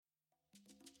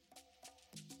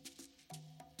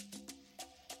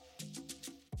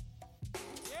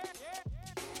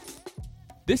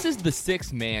This is the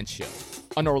Sixth Man Show,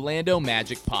 an Orlando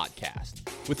Magic podcast,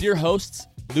 with your hosts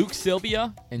Luke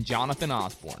Sylvia and Jonathan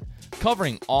Osborne,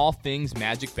 covering all things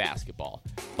Magic basketball.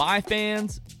 By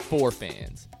fans, for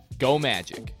fans. Go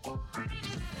Magic.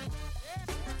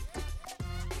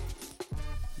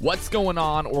 What's going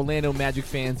on, Orlando Magic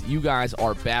fans? You guys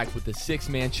are back with the Sixth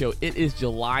Man Show. It is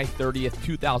July 30th,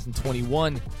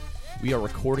 2021. We are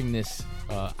recording this.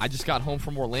 I just got home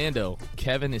from Orlando.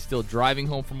 Kevin is still driving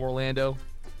home from Orlando.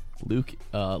 Luke,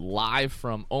 live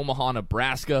from Omaha,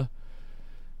 Nebraska.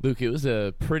 Luke, it was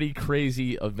a pretty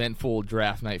crazy, eventful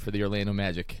draft night for the Orlando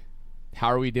Magic. How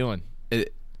are we doing?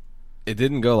 It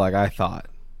didn't go like I thought.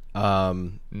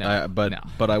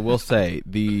 But I will say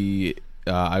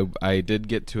I did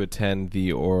get to attend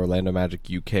the Orlando Magic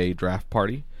UK draft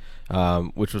party,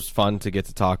 which was fun to get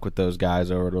to talk with those guys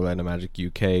over at Orlando Magic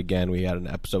UK. Again, we had an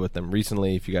episode with them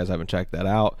recently. If you guys haven't checked that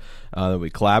out, we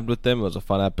collabed with them. It was a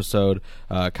fun episode,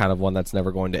 kind of one that's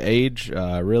never going to age,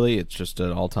 really. It's just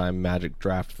an all-time Magic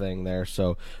draft thing there.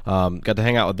 So got to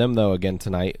hang out with them, though, again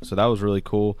tonight. So that was really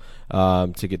cool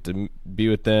to get to be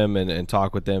with them and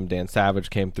talk with them. Dan Savage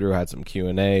came through, had some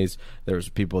Q&As. There was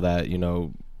people that,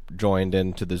 joined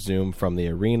into the Zoom from the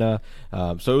arena,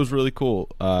 so it was really cool,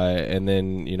 and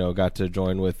then got to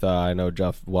join with I know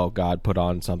Jeff God put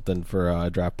on something for a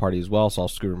draft party as well. Saw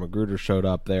Scooter Magruder showed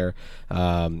up there,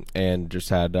 and just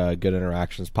had good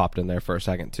interactions, popped in there for a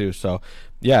second too. So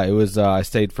yeah, it was I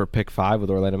stayed for pick 5 with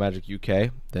Orlando Magic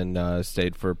UK, then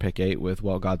stayed for pick 8 with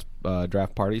God's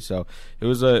draft party. So it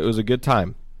was a good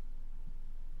time.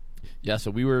 Yeah,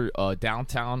 so we were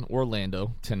downtown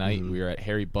Orlando tonight. We were at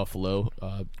Harry Buffalo.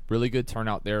 Really good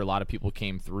turnout there. A lot of people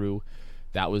came through.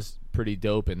 That was pretty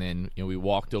dope. And then we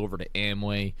walked over to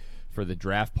Amway for the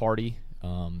draft party.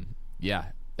 The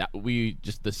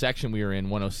section we were in,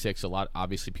 106. A lot,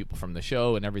 obviously, people from the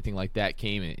show and everything like that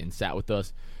came and sat with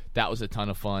us. That was a ton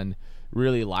of fun.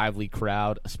 Really lively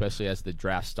crowd, especially as the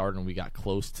draft started and we got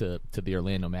close to the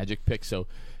Orlando Magic pick. So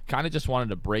kind of just wanted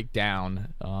to break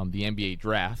down the NBA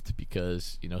draft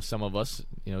because, some of us,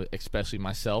 especially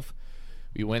myself,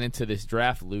 we went into this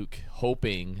draft, Luke,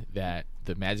 hoping that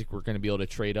the Magic were going to be able to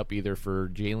trade up either for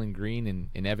Jalen Green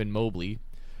and Evan Mobley.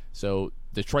 So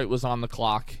Detroit was on the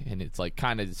clock, and it's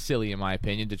kind of silly in my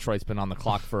opinion. Detroit's been on the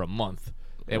clock for a month.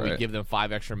 And we give them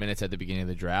 5 extra minutes at the beginning of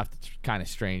the draft. It's kind of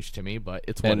strange to me, but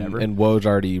it's whatever. And Woj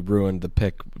already ruined the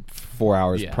pick 4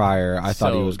 hours prior. I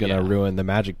thought he was going to ruin the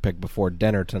Magic pick before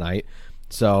dinner tonight.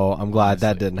 So I'm glad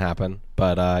that didn't happen.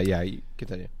 But, you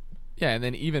continue. Yeah, and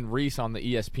then even Reese on the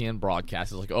ESPN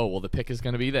broadcast is like, oh, well, the pick is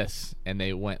going to be this. And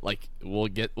they went, we'll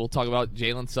talk about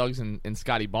Jalen Suggs and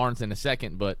Scotty Barnes in a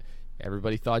second, but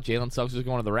everybody thought Jalen Suggs was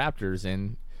going to the Raptors,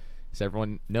 and as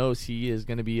everyone knows, he is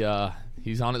going to be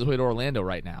he's on his way to Orlando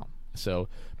right now. So,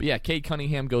 but yeah, Cade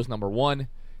Cunningham goes number 1,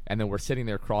 and then we're sitting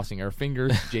there crossing our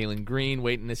fingers. Jalen Green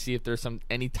waiting to see if there's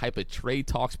any type of trade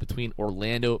talks between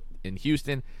Orlando and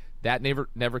Houston. That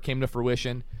never came to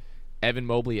fruition. Evan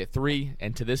Mobley at 3,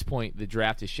 and to this point, the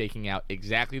draft is shaking out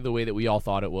exactly the way that we all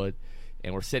thought it would.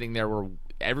 And we're sitting there where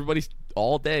everybody's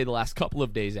all day, the last couple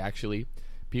of days actually,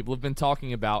 people have been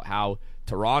talking about how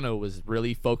Toronto was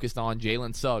really focused on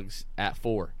Jalen Suggs at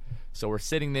 4. So we're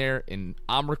sitting there, and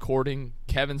I'm recording.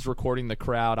 Kevin's recording the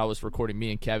crowd. I was recording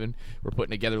me and Kevin. We're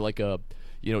putting together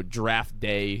a draft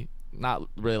day, not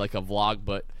really like a vlog,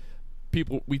 but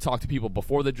we talked to people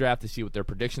before the draft to see what their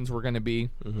predictions were going to be.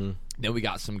 Mm-hmm. Then we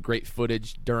got some great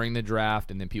footage during the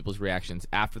draft, and then people's reactions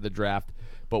after the draft.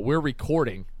 But we're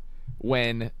recording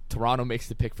when Toronto makes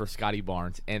the pick for Scotty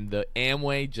Barnes, and the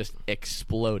Amway just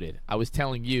exploded. I was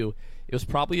telling you, it was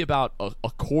probably about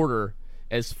a quarter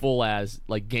as full as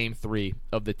Game 3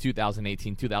 of the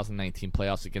 2018-2019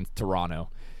 playoffs against Toronto.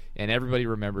 And everybody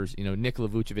remembers, Nikola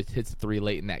Vucevic hits the 3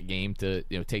 late in that game to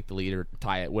take the lead or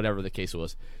tie it, whatever the case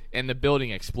was. And the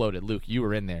building exploded. Luke, you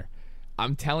were in there.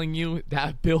 I'm telling you,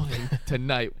 that building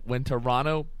tonight, when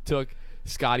Toronto took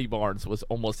Scotty Barnes, was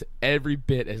almost every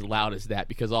bit as loud as that,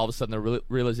 because all of a sudden the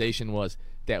realization was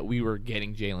that we were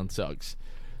getting Jalen Suggs.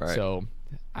 Right. So,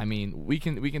 I mean, we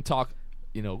can talk,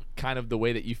 kind of the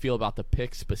way that you feel about the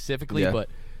pick specifically, but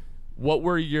what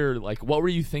were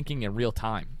you thinking in real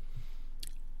time?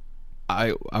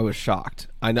 I was shocked.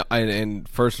 And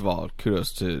first of all,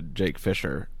 kudos to Jake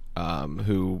Fisher,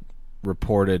 who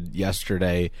reported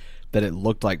yesterday that it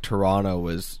looked like Toronto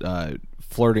was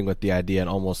flirting with the idea and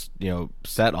almost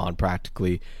set on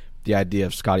practically the idea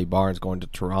of Scotty Barnes going to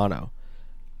Toronto.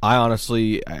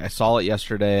 I saw it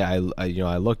yesterday. I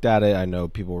looked at it. I know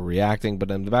people were reacting,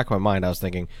 but in the back of my mind, I was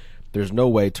thinking, there's no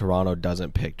way Toronto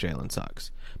doesn't pick Jalen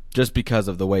Suggs. Just because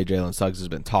of the way Jalen Suggs has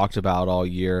been talked about all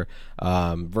year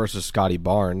versus Scotty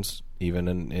Barnes even.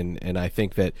 And I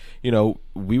think that,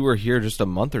 we were here just a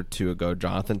month or two ago,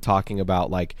 Jonathan, talking about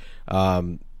like,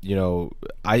 I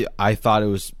thought it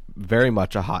was very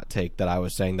much a hot take that I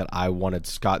was saying that I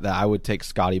would take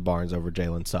Scotty Barnes over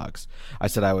Jalen Suggs. I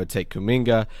said I would take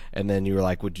Kuminga, and then you were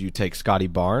like, would you take Scotty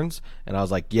Barnes? And I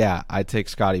was like, yeah, I'd take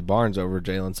Scotty Barnes over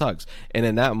Jalen Suggs. And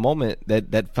in that moment,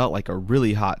 that felt like a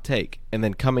really hot take. And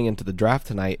then coming into the draft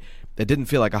tonight, it didn't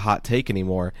feel like a hot take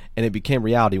anymore, and it became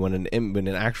reality when an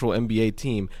actual NBA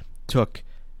team took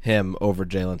him over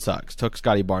Jalen Suggs, took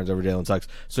Scotty Barnes over Jalen Suggs.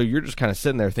 So you're just kind of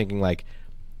sitting there thinking like,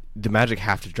 the Magic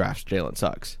have to draft Jalen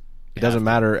Suggs. It doesn't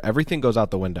matter. Everything goes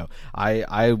out the window.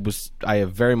 I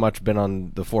have very much been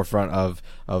on the forefront of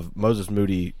Moses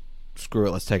Moody. Screw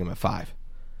it, let's take him at 5.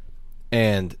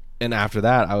 And after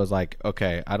that, I was like,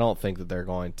 okay, I don't think that they're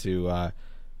going to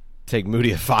take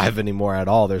Moody at 5 anymore at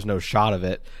all. There's no shot of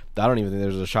it. I don't even think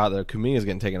there's a shot that Kuminga is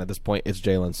getting taken at this point. It's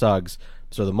Jalen Suggs.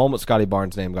 So the moment Scotty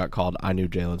Barnes' name got called, I knew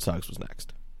Jalen Suggs was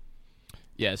next.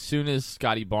 Yeah, as soon as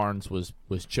Scotty Barnes was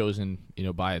chosen,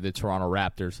 by the Toronto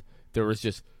Raptors, there was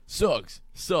just Suggs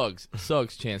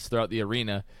chants throughout the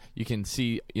arena. You can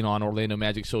see, on Orlando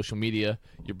Magic social media,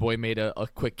 your boy made a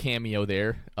quick cameo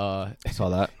there. I saw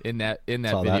that in that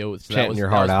video. That. So chanting your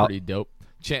heart out. Pretty dope.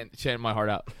 Chanting my heart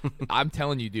out. I'm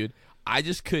telling you, dude, I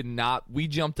just could not. We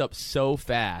jumped up so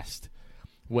fast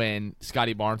when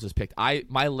Scotty Barnes was picked.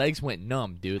 My legs went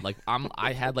numb, dude. Like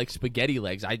I had like spaghetti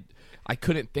legs. I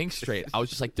couldn't think straight. I was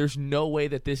just like, there's no way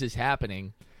that this is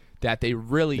happening. That they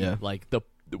really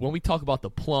when we talk about the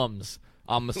plums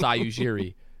on Masai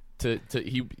Ujiri,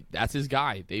 that's his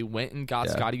guy. They went and got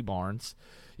Scotty Barnes.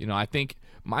 I think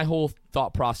my whole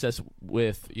thought process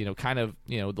with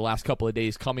the last couple of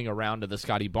days coming around to the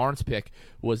Scotty Barnes pick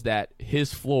was that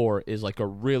his floor is like a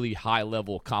really high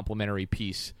level complementary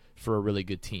piece for a really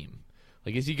good team.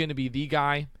 Like, is he going to be the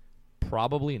guy?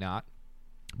 Probably not.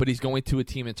 But he's going to a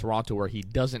team in Toronto where he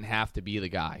doesn't have to be the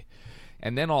guy.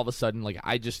 And then all of a sudden, like,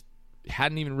 I just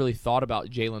hadn't even really thought about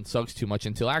Jalen Suggs too much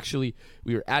until actually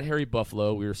we were at Harry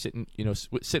Buffalo. We were sitting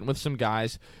with some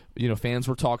guys. Fans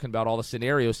were talking about all the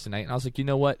scenarios tonight. And I was like, you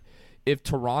know what? If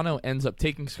Toronto ends up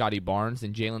taking Scotty Barnes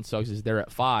and Jalen Suggs is there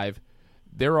at 5,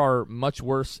 there are much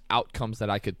worse outcomes that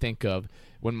I could think of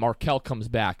when Markelle comes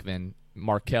back than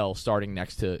Markelle starting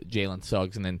next to Jalen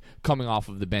Suggs. And then coming off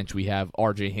of the bench, we have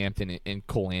R.J. Hampton and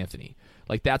Cole Anthony.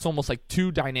 Like, that's almost like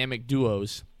two dynamic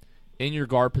duos in your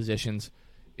guard positions.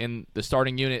 In the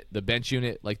starting unit, the bench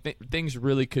unit, like things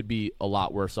really could be a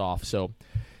lot worse off. So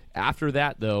after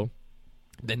that, though,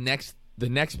 the next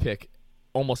pick,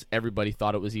 almost everybody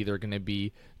thought it was either going to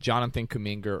be Jonathan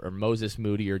Kuminga or Moses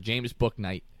Moody or James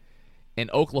Bouknight.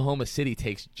 And Oklahoma City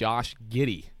takes Josh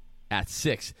Giddey at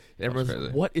 6. And everyone's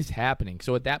like, what is happening?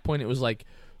 So at that point, it was like,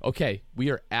 okay, we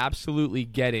are absolutely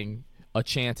getting a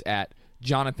chance at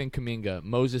Jonathan Kuminga,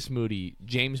 Moses Moody,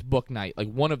 James Bouknight.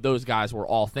 Like, one of those guys, we're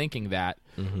all thinking that.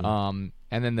 Mm-hmm.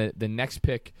 And then the next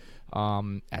pick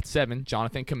at 7,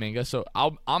 Jonathan Kuminga. So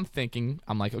I'm thinking,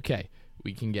 I'm like, okay,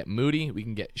 we can get Moody, we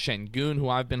can get Şengün, who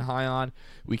I've been high on.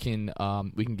 We can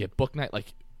get Bouknight.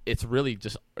 Like, it's really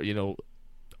just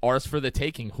ours for the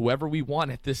taking, whoever we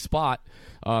want at this spot.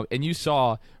 And you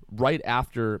saw right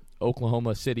after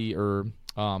Oklahoma City,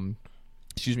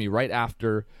 right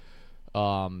after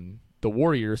the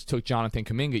Warriors took Jonathan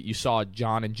Kuminga, you saw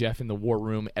John and Jeff in the war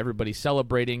room, everybody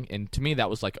celebrating, and to me that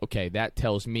was like, okay, that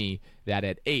tells me that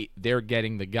at 8, they're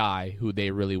getting the guy who they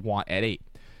really want at 8.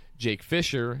 Jake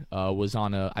Fisher was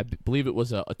on I believe it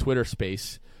was a Twitter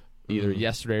space either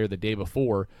yesterday or the day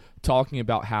before, talking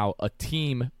about how a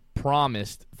team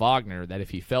promised Wagner that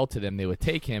if he fell to them, they would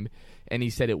take him, and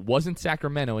he said it wasn't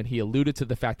Sacramento, and he alluded to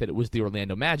the fact that it was the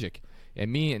Orlando Magic.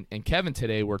 And me and Kevin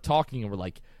today were talking, and we're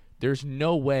like, there's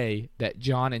no way that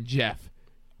John and Jeff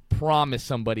promise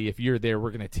somebody, if you're there, we're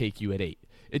going to take you at 8.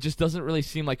 It just doesn't really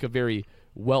seem like a very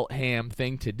Weltham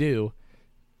thing to do.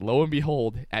 Lo and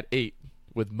behold, at 8,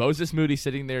 with Moses Moody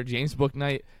sitting there, James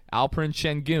Bouknight, Alperen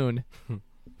Şengün,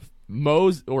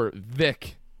 or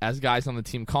Vic, as guys on the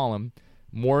team call him,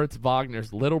 Moritz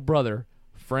Wagner's little brother,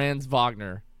 Franz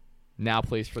Wagner, now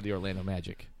plays for the Orlando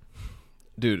Magic.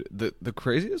 Dude, the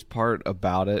craziest part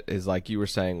about it is, like you were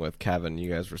saying with Kevin,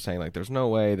 you guys were saying, like, there's no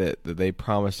way that they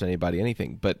promised anybody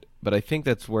anything. But I think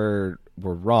that's where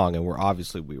we're wrong, and we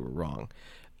were wrong.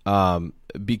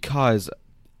 Because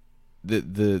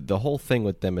the whole thing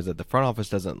with them is that the front office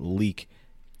doesn't leak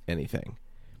anything.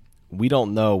 We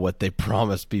don't know what they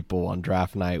promised people on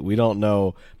draft night. We don't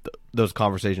know those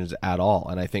conversations at all.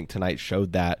 And I think tonight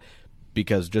showed that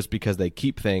because just because they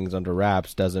keep things under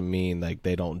wraps doesn't mean like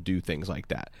they don't do things like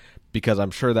that. Because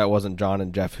I'm sure that wasn't John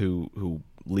and Jeff who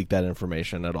leaked that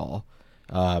information at all.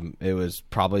 It was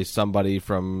probably somebody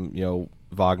from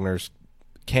Wagner's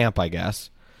camp, I guess,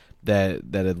 that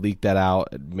had leaked that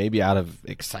out, maybe out of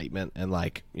excitement and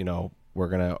like we're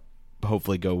gonna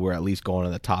hopefully we're at least going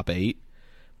in the top 8.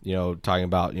 Talking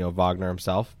about Wagner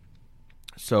himself.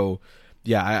 So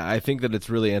yeah, I think that it's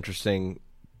really interesting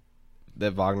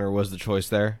that Wagner was the choice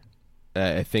there.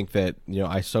 I think that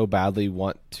I so badly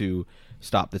want to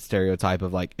stop the stereotype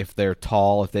of like if they're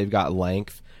tall, if they've got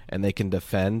length and they can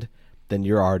defend, then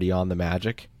you're already on the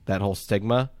Magic. That whole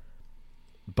stigma.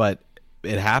 But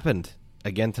it happened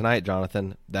again tonight,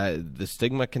 Jonathan. That the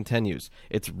stigma continues.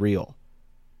 It's real.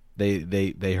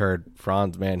 They heard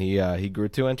Franz, man. He grew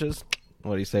 2 inches.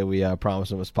 What do you say we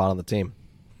promise him a spot on the team?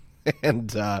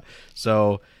 And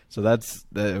so that's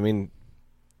I mean,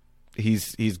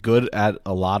 he's good at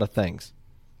a lot of things.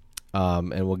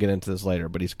 And we'll get into this later,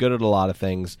 but he's good at a lot of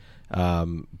things.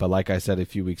 But like I said a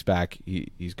few weeks back,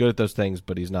 he's good at those things,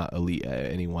 but he's not elite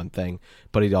at any one thing.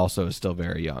 But he also is still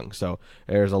very young. So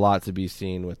there's a lot to be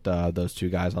seen with those 2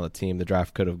 guys on the team. The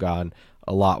draft could have gone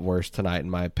a lot worse tonight,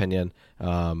 in my opinion.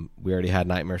 We already had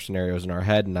nightmare scenarios in our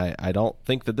head, and I don't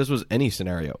think that this was any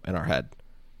scenario in our head,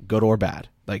 good or bad.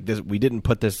 Like this, we didn't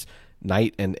put this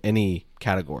night in any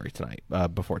category tonight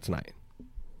before tonight.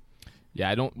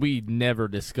 Yeah, we never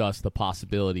discussed the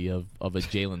possibility of a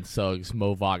Jalen Suggs,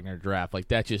 Mo Wagner draft. Like,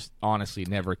 that just honestly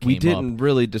never came up. We didn't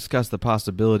really discuss the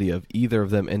possibility of either of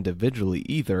them individually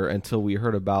either until we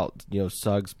heard about,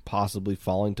 Suggs possibly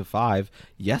falling to 5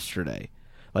 yesterday.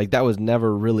 Like, that was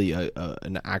never really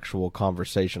an actual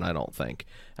conversation, I don't think,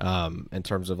 in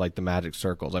terms of, like, the Magic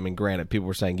circles. I mean, granted, people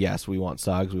were saying, yes, we want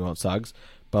Suggs,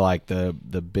 but, like, the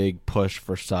big push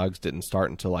for Suggs didn't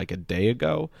start until, like, a day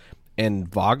ago.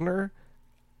 And Wagner,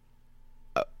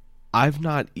 I've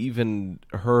not even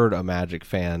heard a Magic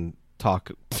fan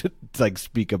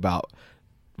speak about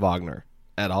Wagner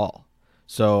at all.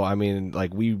 So, I mean,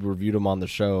 like, we reviewed him on the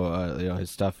show, his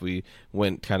stuff. We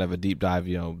went kind of a deep dive,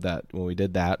 that when we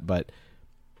did that. But,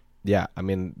 yeah, I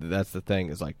mean, that's the thing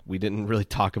is, like, we didn't really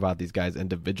talk about these guys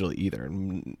individually either. I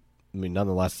mean,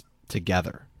 nonetheless,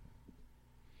 together.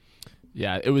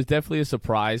 Yeah, it was definitely a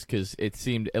surprise because it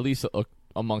seemed, at least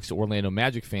amongst Orlando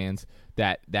Magic fans,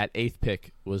 that 8th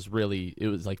pick was really, it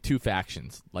was like 2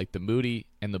 factions, like the Moody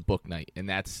and the Book Knight, and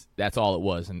that's all it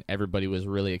was, and everybody was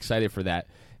really excited for that.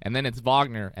 And then it's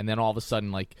Wagner, and then all of a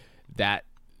sudden, like, that,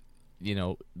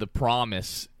 the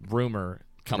promise rumor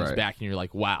comes right back, and you're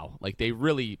like, wow, like, they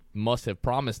really must have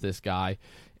promised this guy.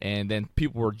 And then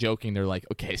people were joking, they're like,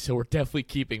 okay, so we're definitely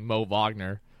keeping Mo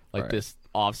Wagner, like, right, this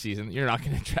offseason. You're not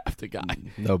going to draft a guy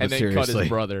no, but and then seriously, cut his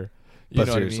brother. You but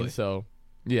know seriously. what I mean? So,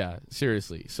 yeah,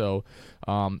 seriously. So,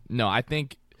 no, I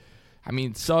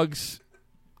mean, Suggs,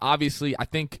 obviously, I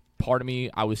think part of me,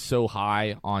 I was so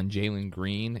high on Jalen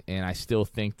Green, and I still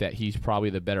think that he's probably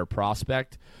the better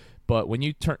prospect. But when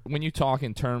you talk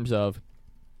in terms of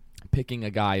picking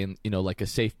a guy in, like a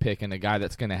safe pick and a guy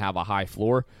that's going to have a high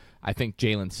floor, I think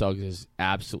Jalen Suggs is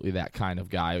absolutely that kind of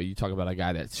guy. You talk about a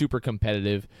guy that's super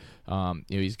competitive.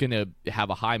 He's going to have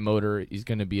a high motor. He's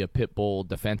going to be a pit bull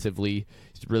defensively.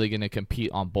 He's really going to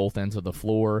compete on both ends of the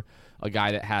floor. A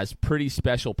guy that has pretty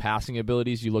special passing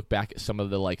abilities. You look back at some of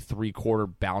the like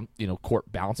 3/4 bounce,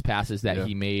 court bounce passes that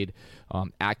he made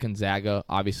at Gonzaga.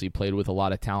 Obviously, played with a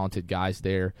lot of talented guys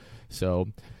there. So,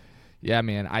 yeah,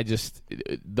 man,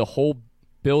 the whole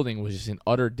building was just in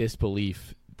utter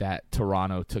disbelief that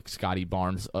Toronto took Scotty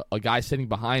Barnes. A guy sitting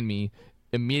behind me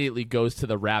immediately goes to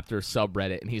the Raptors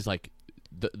subreddit, and he's like,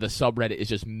 the subreddit is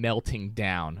just melting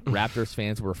down. Raptors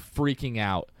fans were freaking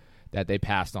out that they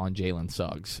passed on Jalen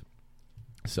Suggs.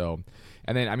 So,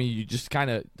 and then, I mean, you just kind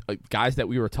of, guys that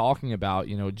we were talking about,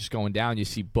 just going down, you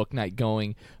see Book Knight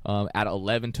going at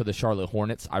 11 to the Charlotte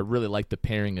Hornets. I really like the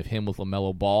pairing of him with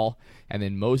LaMelo Ball. And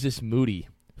then Moses Moody,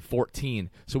 14.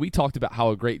 So we talked about how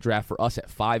a great draft for us at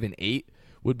 5 and 8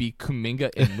 would be Kuminga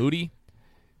and Moody.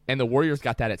 And the Warriors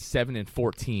got that at 7 and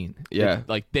 14. Yeah.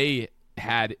 They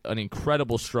had an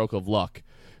incredible stroke of luck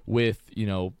with,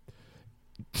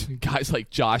 guys like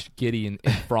Josh Giddey and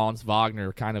Franz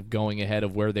Wagner kind of going ahead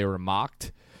of where they were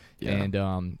mocked. Yeah. And,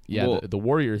 the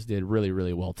Warriors did really,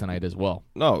 really well tonight as well.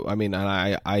 No, I mean,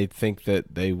 and I think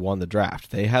that they won the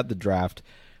draft. They had the draft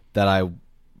that I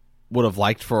would have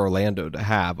liked for Orlando to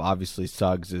have. Obviously,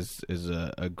 Suggs is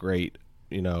a great,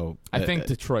 I think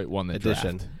Detroit won the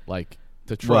addition. Draft. Like,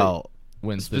 Detroit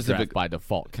wins the draft by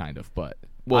default, kind of. But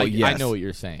yes. I know what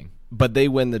you're saying. But they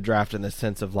win the draft in the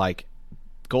sense of, like,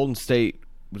 Golden State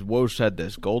Woj said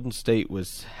this. Golden State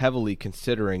was heavily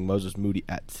considering Moses Moody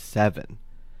at 7.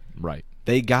 Right.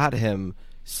 They got him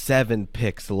 7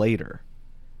 picks later,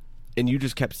 and you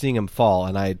just kept seeing him fall.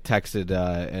 And I texted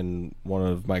in one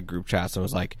of my group chats and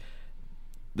was like,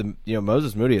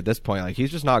 Moses Moody at this point, like,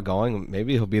 he's just not going.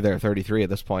 Maybe he'll be there at 33 at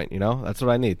this point. That's what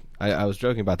I need. I was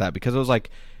joking about that because it was like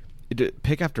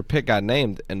pick after pick got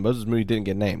named, and Moses Moody didn't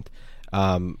get named.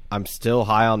 I'm still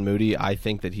high on Moody. I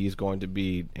think that he's going to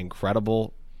be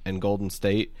incredible in Golden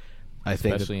State.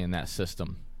 Especially in that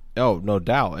system. Oh, no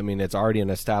doubt. I mean, it's already an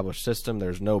established system.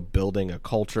 There's no building a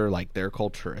culture. Like, their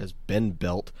culture has been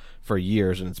built for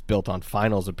years, and it's built on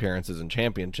finals appearances and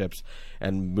championships.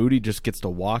 And Moody just gets to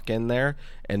walk in there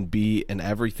and be an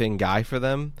everything guy for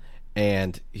them.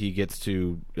 And he gets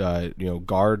to,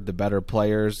 guard the better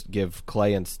players, give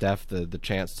Clay and Steph the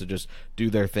chance to just do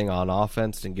their thing on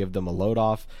offense and give them a load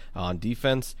off on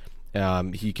defense.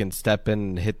 He can step in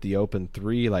and hit the open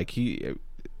three.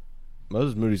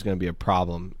 Moses Moody's going to be a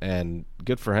problem, and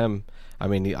good for him. I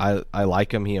mean, I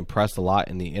like him. He impressed a lot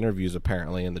in the interviews,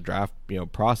 apparently, in the draft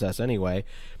process anyway.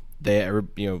 They are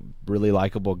really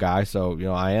likable guy, so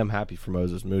I am happy for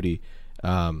Moses Moody.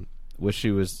 Wish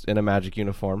he was in a Magic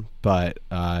uniform, but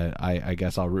I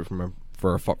guess I'll root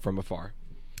from afar.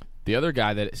 The other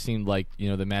guy that it seemed like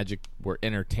the Magic were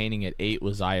entertaining at 8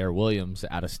 was Zaire Williams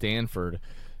out of Stanford.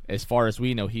 As far as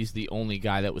we know, he's the only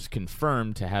guy that was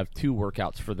confirmed to have 2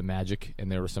 workouts for the Magic, and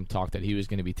there was some talk that he was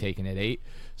going to be taken at 8.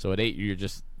 So at 8, you're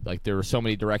just like, there were so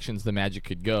many directions the Magic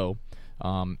could go.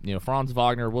 Franz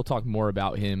Wagner, we'll talk more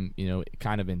about him,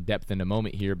 kind of in depth in a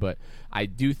moment here, but I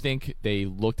do think they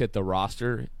looked at the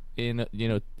roster in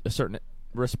a certain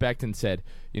respect and said,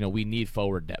 we need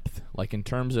forward depth. Like, in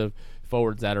terms of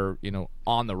forwards that are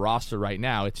on the roster right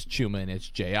now, it's Chuma and it's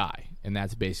J.I., and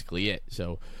that's basically it.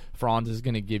 So Franz is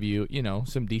going to give you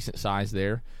some decent size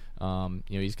there.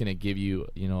 He's going to give you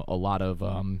a lot of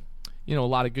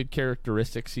good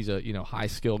characteristics. He's a high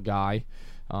skill guy.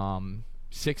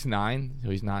 6'9", so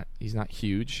he's not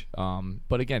huge.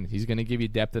 But again, he's going to give you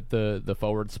depth at the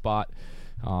forward spot.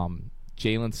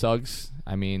 Jalen Suggs,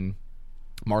 I mean,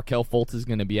 Markelle Fultz is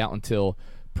going to be out until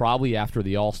probably after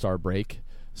the All-Star break.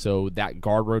 So that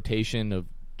guard rotation of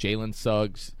Jalen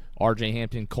Suggs, R.J.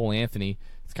 Hampton, Cole Anthony,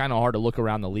 it's kind of hard to look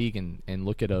around the league and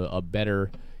look at a better,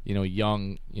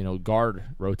 young, guard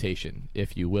rotation,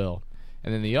 if you will.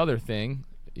 And then the other thing,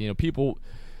 people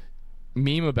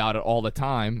meme about it all the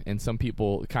time, and some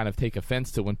people kind of take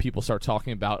offense to when people start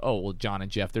talking about, oh, well, John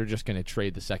and Jeff, they're just going to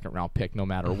trade the second-round pick no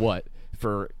matter what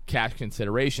for cash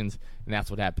considerations, and that's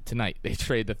what happened tonight. They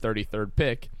trade the 33rd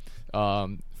pick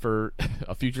for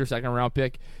a future second-round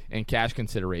pick and cash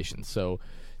considerations. So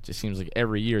it just seems like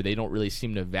every year they don't really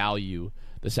seem to value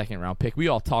the second-round pick. We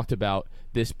all talked about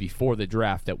this before the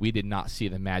draft, that we did not see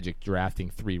the Magic drafting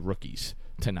 3 rookies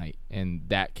tonight, and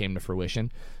that came to fruition.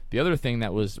 The other thing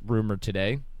that was rumored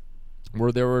today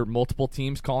were there were multiple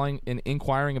teams calling and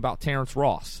inquiring about Terrence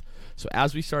Ross. So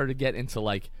as we started to get into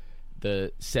like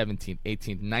the 17th,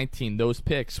 18th, 19th, those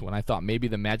picks, when I thought maybe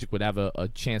the Magic would have a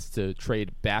chance to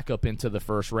trade back up into the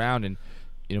first round and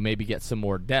maybe get some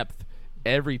more depth,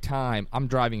 every time I'm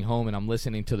driving home and I'm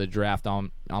listening to the draft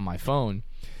on my phone,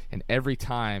 and every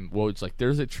time Woj's like,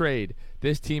 there's a trade.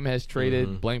 This team has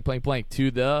traded blank, blank, blank to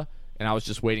the... And I was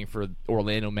just waiting for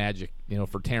Orlando Magic,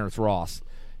 for Terrence Ross.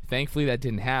 Thankfully, that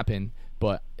didn't happen,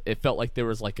 but it felt like there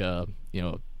was like a,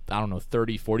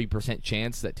 30-40%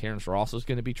 chance that Terrence Ross was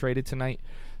going to be traded tonight.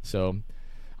 So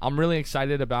I'm really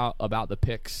excited about the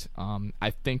picks. I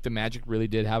think the Magic really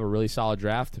did have a really solid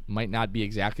draft. Might not be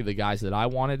exactly the guys that I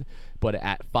wanted, but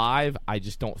at 5, I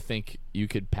just don't think you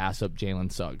could pass up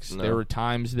Jalen Suggs. No. There were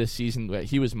times this season that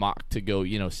he was mocked to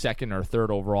go, second or third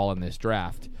overall in this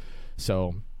draft.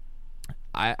 So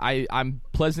I'm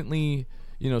pleasantly,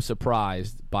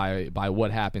 surprised by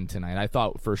what happened tonight. I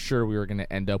thought for sure we were going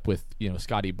to end up with,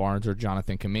 Scotty Barnes or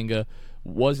Jonathan Kuminga.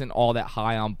 Wasn't all that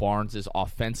high on Barnes'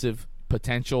 offensive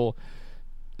potential.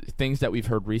 Things that we've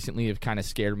heard recently have kind of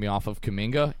scared me off of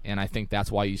Kuminga, and I think that's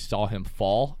why you saw him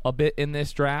fall a bit in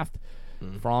this draft.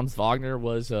 Franz Wagner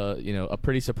was a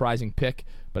pretty surprising pick,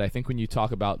 but I think when you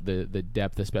talk about the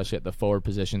depth, especially at the forward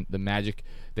position, the Magic,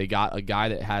 they got a guy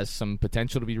that has some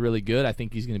potential to be really good. I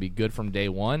think he's going to be good from day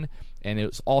one, and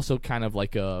it's also kind of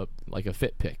like a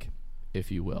fit pick,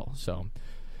 if you will. So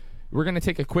we're going to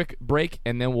take a quick break,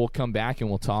 and then we'll come back and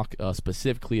we'll talk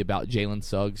specifically about Jalen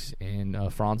Suggs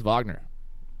and Franz Wagner.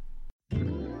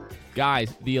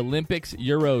 Guys, the Olympics,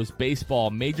 Euros, baseball,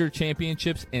 major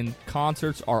championships, and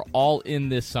concerts are all in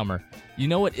this summer. You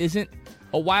know what isn't?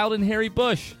 A wild and hairy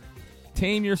bush.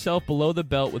 Tame yourself below the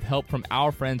belt with help from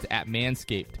our friends at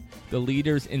Manscaped. the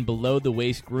leaders in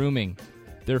below-the-waist grooming.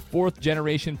 Their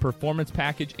 4th-generation performance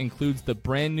package includes the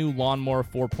brand-new Lawnmower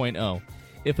 4.0.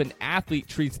 If an athlete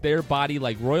treats their body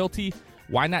like royalty,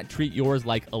 why not treat yours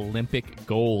like Olympic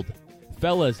gold?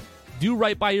 Fellas, do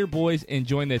right by your boys and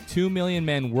join the 2 million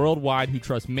men worldwide who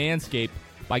trust Manscaped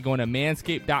by going to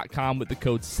manscaped.com with the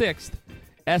code SIXTH,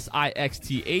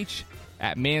 SIXTH,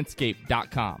 at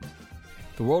manscaped.com.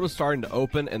 The world is starting to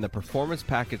open, and the Performance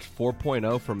Package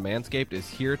 4.0 from Manscaped is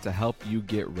here to help you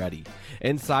get ready.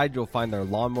 Inside, you'll find their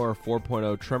Lawnmower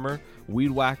 4.0 trimmer,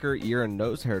 Weed Whacker ear and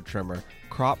nose hair trimmer,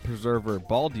 Crop Preserver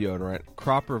ball deodorant,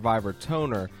 Crop Reviver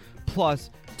toner, plus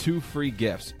 2 free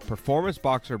gifts, Performance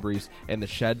Boxer Briefs and the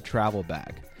Shed Travel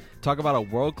Bag. Talk about a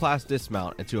world-class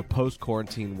dismount into a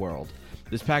post-quarantine world.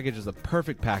 This package is a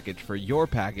perfect package for your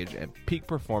package and peak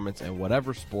performance in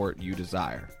whatever sport you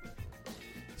desire.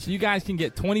 So you guys can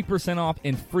get 20% off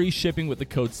and free shipping with the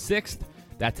code SIXTH.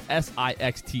 That's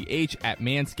SIXTH at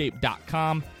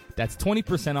manscaped.com. That's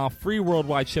 20% off free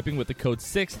worldwide shipping with the code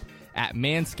SIXTH at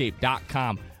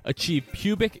manscaped.com. Achieve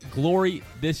pubic glory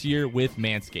this year with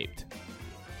Manscaped.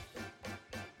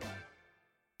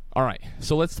 All right,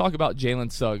 so let's talk about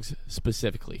Jalen Suggs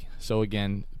specifically. So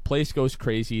again, place goes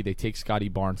crazy. They take Scotty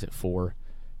Barnes at 4,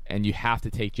 and you have to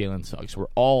take Jalen Suggs. We're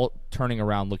all turning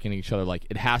around looking at each other like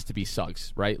it has to be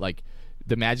Suggs, right? Like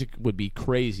the Magic would be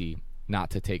crazy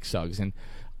not to take Suggs. And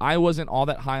I wasn't all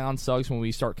that high on Suggs when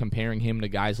we start comparing him to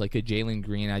guys like a Jalen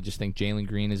Green. I just think Jalen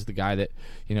Green is the guy that,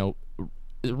 you know,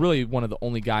 is really one of the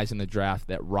only guys in the draft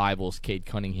that rivals Cade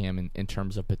Cunningham in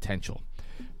terms of potential.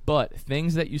 But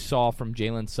things that you saw from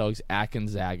Jalen Suggs at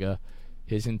Gonzaga,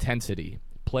 his intensity,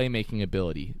 playmaking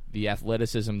ability, the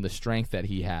athleticism, the strength that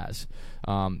he has,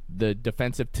 the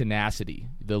defensive tenacity,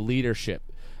 the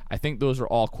leadership, I think those are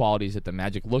all qualities that the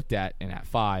Magic looked at, and at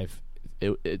 5,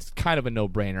 it's kind of a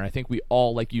no-brainer. I think we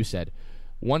all, like you said,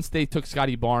 once they took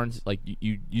Scotty Barnes, like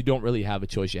you don't really have a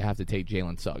choice. You have to take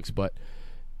Jalen Suggs. But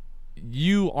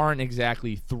you aren't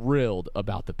exactly thrilled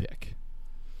about the pick.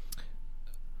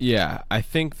 Yeah, I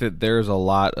think that there's a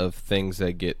lot of things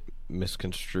that get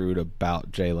misconstrued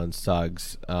about Jalen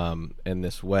Suggs in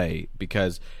this way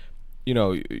because, you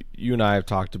know, you and I have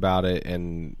talked about it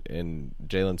and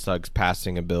Jalen Suggs'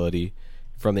 passing ability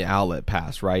from the outlet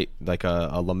pass, right? Like a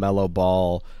LaMelo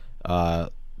Ball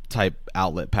type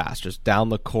outlet pass, just down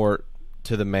the court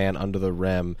to the man under the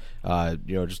rim,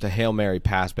 just a Hail Mary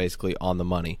pass basically on the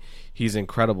money. He's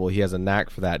incredible. He has a knack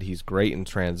for that. He's great in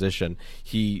transition.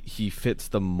 He fits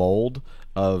the mold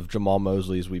of Jamal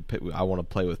Mosley's. I want to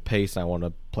play with pace, and I want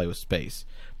to play with space.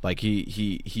 Like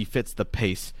he fits the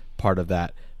pace part of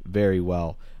that very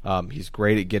well. He's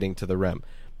great at getting to the rim.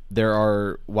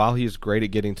 While he's great at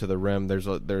getting to the rim,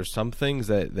 there's some things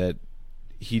that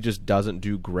he just doesn't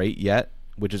do great yet,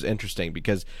 which is interesting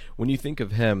because when you think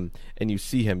of him and you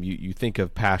see him, you think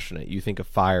of passionate, you think of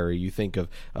fiery, you think of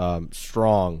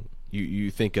strong,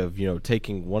 you think of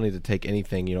wanting to take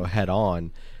anything head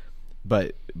on.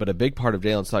 But a big part of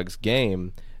Jalen Suggs'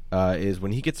 game is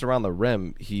when he gets around the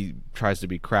rim, he tries to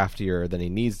be craftier than he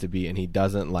needs to be, and he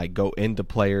doesn't go into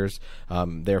players.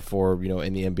 Therefore,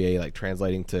 in the NBA,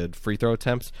 translating to free throw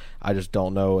attempts, I just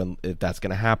don't know if that's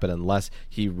going to happen unless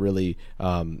he really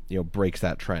breaks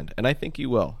that trend. And I think he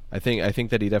will. I think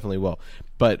that he definitely will.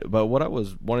 But what I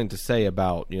was wanting to say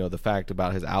about the fact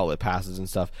about his outlet passes and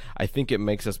stuff, I think it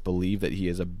makes us believe that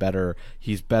he's better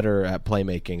at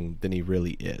playmaking than he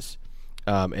really is.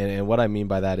 And what I mean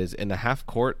by that is in the half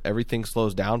court, everything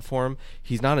slows down for him.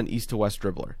 He's not an east to west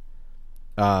dribbler.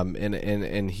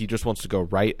 And he just wants to go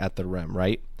right at the rim,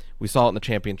 right? We saw it in the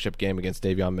championship game against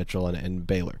Davion Mitchell and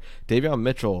Baylor. Davion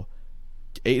Mitchell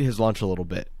ate his lunch a little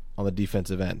bit on the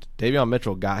defensive end. Davion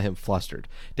Mitchell got him flustered.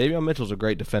 Davion Mitchell's a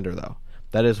great defender, though.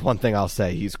 That is one thing I'll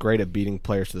say. He's great at beating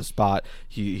players to the spot.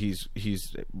 He's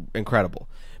incredible.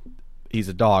 He's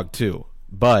a dog, too.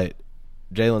 But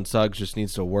Jalen Suggs just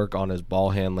needs to work on his ball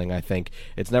handling. I think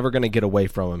it's never going to get away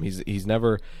from him. He's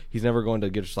never going to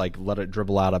just let it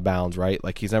dribble out of bounds, right?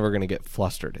 He's never going to get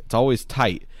flustered. It's always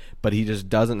tight, but he just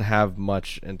doesn't have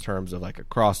much in terms of a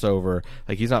crossover.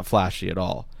 He's not flashy at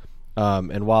all.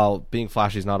 And while being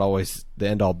flashy is not always the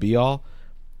end all be all,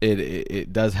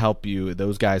 it does help you.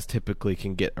 Those guys typically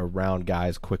can get around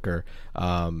guys quicker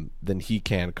than he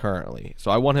can currently.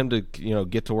 So I want him to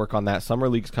get to work on that. Summer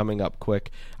League's coming up quick.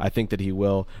 I think that he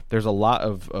will. There's a lot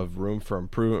of room for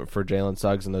improvement for Jalen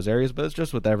Suggs in those areas, but it's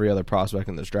just with every other prospect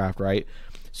in this draft, right?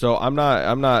 So I'm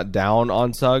not down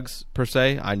on Suggs per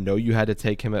se. I know you had to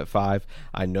take him at 5.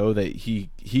 I know that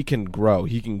he can grow.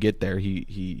 He can get there.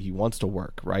 He wants to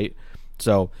work, right?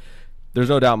 So there's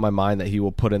no doubt in my mind that he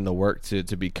will put in the work to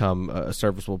become a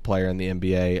serviceable player in the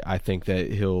NBA. I think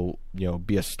that he'll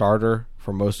be a starter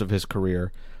for most of his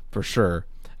career for sure.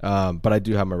 But I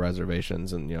do have my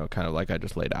reservations, and kind of like I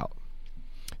just laid out.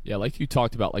 Yeah, like you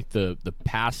talked about, like the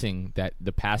passing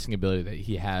ability that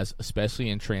he has, especially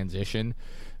in transition.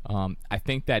 I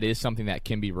think that is something that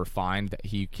can be refined, that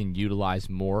he can utilize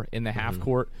more in the half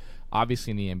court.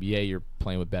 Obviously, in the NBA, you're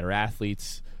playing with better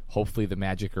athletes. Hopefully, the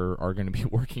Magic are going to be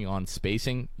working on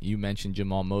spacing. You mentioned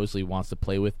Jamal Mosley wants to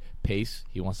play with pace.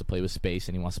 He wants to play with space,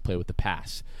 and he wants to play with the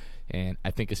pass. And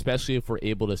I think especially if we're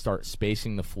able to start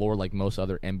spacing the floor like most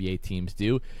other NBA teams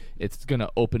do, it's going to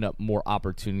open up more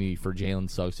opportunity for Jalen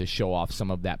Suggs to show off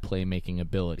some of that playmaking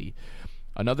ability.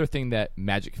 Another thing that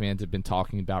Magic fans have been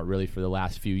talking about really for the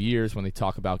last few years when they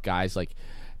talk about guys like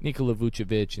Nikola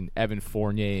Vucevic and Evan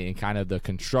Fournier and kind of the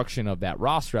construction of that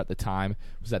roster at the time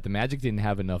was that the Magic didn't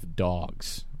have enough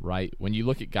dogs, right? When you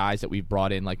look at guys that we've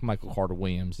brought in like Michael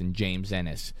Carter-Williams and James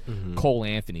Ennis, Cole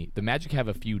Anthony, the Magic have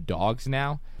a few dogs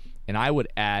now. And I would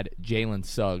add Jalen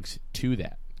Suggs to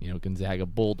that, Gonzaga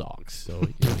Bulldogs. So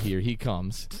here he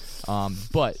comes.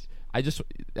 But that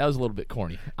was a little bit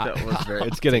corny.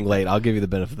 It's getting late. I'll give you the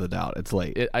benefit of the doubt. It's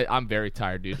late. I'm very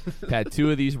tired, dude. I've had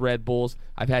 2 of these Red Bulls.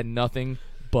 I've had nothing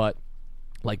but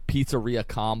like pizzeria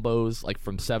combos, like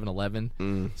from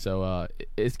 7-Eleven. So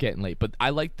it's getting late. But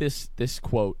I like this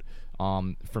quote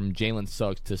from Jalen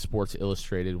Suggs to Sports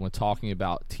Illustrated when talking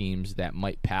about teams that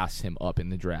might pass him up in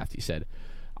the draft. He said,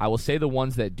 "I will say the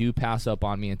ones that do pass up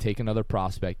on me and take another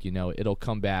prospect, it'll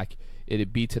come back.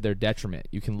 It'd be to their detriment.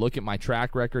 You can look at my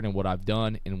track record and what I've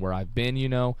done and where I've been,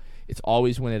 It's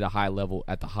always went at a high level,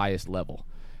 at the highest level."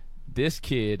 This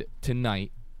kid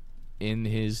tonight in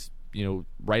his,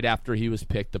 right after he was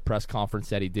picked, the press conference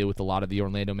that he did with a lot of the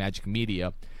Orlando Magic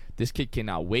media, this kid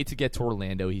cannot wait to get to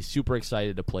Orlando. He's super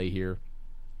excited to play here.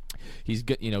 He's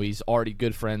good, he's already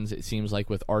good friends, it seems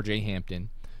like, with RJ Hampton.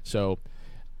 So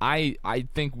I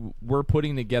think we're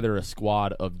putting together a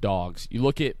squad of dogs. You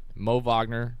look at Mo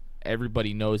Wagner,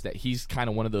 everybody knows that he's kind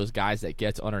of one of those guys that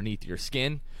gets underneath your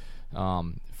skin.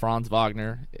 Franz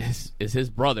Wagner is his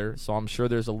brother, so I'm sure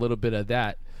there's a little bit of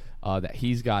that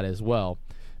he's got as well.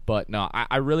 But no,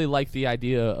 I really like the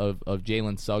idea of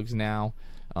Jalen Suggs now.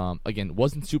 Again,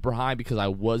 wasn't super high because I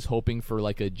was hoping for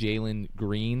like a Jalen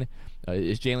Green.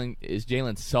 Is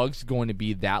Jalen Suggs going to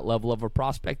be that level of a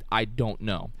prospect? I don't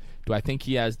know. Do I think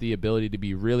he has the ability to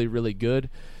be really, really good?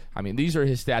 I mean, these are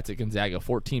his stats at Gonzaga.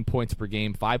 14 points per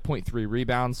game, 5.3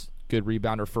 rebounds, good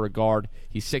rebounder for a guard.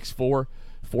 He's 6'4",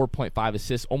 4.5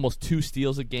 assists, almost 2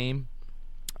 steals a game,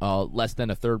 less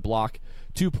than a third block,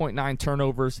 2.9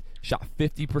 turnovers, shot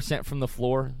 50% from the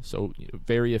floor, so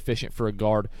very efficient for a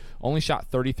guard. Only shot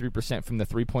 33% from the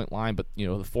three-point line, but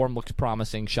the form looks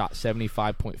promising, shot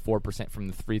 75.4% from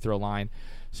the free throw line.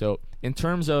 So in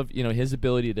terms of his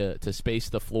ability to space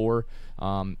the floor,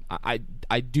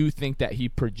 I do think that he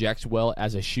projects well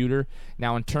as a shooter.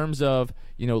 Now in terms of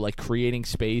like creating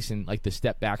space and like the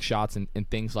step back shots and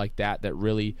things like that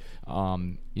really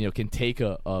can take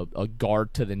a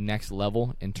guard to the next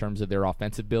level in terms of their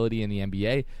offensive ability in the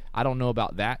NBA. I don't know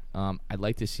about that. I'd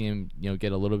like to see him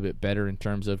get a little bit better in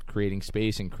terms of creating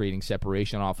space and creating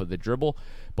separation off of the dribble.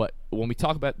 But when we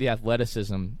talk about the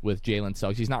athleticism with Jalen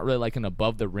Suggs, he's not really like an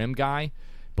above the rim guy,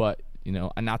 but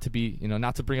not to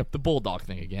bring up the Bulldog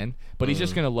thing again, but he's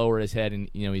just going to lower his head and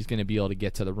he's going to be able to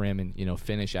get to the rim and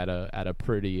finish at a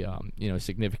pretty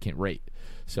significant rate.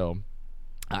 So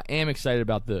I am excited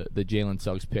about the Jalen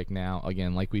Suggs pick now.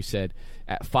 Again, like we said,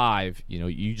 at 5,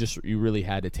 you really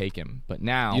had to take him. But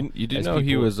now you did know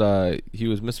he was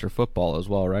Mr. Football as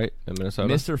well, right? In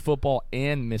Minnesota, Mr. Football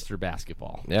and Mr.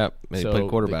 Basketball. Yeah, he played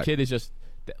quarterback. The kid is just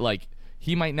like,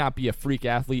 he might not be a freak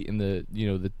athlete in the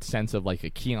the sense of like a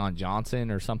Keon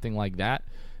Johnson or something like that,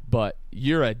 but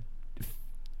you're a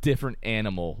different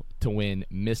animal to win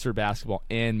Mr. Basketball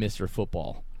and Mr.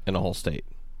 Football in a whole state.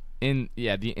 In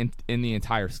the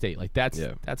entire state. Like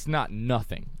that's not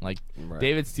nothing. Like right.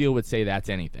 David Steele would say that's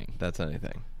anything. That's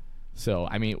anything. So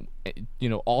I mean,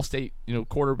 all state,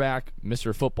 quarterback,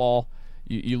 Mr. Football.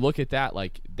 You look at that,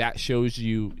 like that shows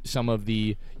you some of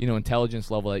the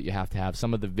intelligence level that you have to have,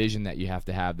 some of the vision that you have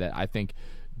to have that I think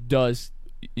does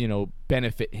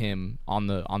benefit him on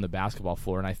the basketball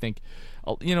floor. And I think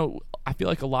I feel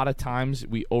like a lot of times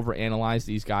we overanalyze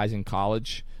these guys in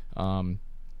college.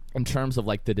 In terms of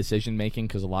like the decision making,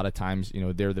 because a lot of times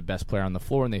they're the best player on the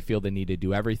floor and they feel they need to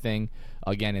do everything.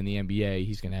 Again, in the NBA,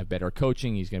 he's going to have better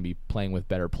coaching, he's going to be playing with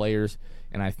better players,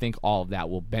 and I think all of that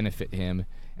will benefit him.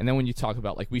 And then when you talk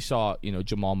about, like we saw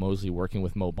Jamal Mosley working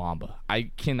with Mo Bamba,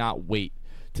 I cannot wait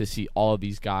to see all of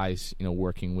these guys,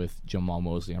 working with Jamal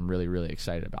Mosley. I'm really, really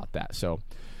excited about that. So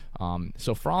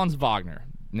Franz Wagner.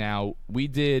 Now, we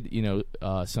did,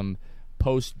 some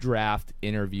post-draft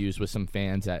interviews with some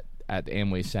fans at the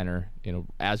Amway Center,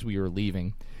 as we were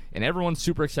leaving. And everyone's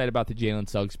super excited about the Jalen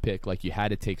Suggs pick, like you had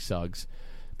to take Suggs.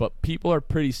 But people are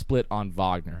pretty split on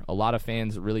Wagner. A lot of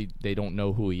fans really, they don't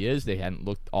know who he is. They hadn't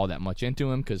looked all that much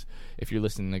into him because if you're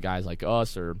listening to guys like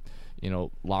us or,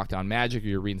 Locked On Magic, or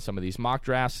you're reading some of these mock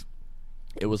drafts,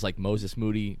 it was like Moses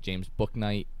Moody, James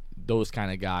Bouknight, those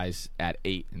kind of guys at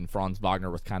 8, and Franz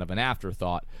Wagner was kind of an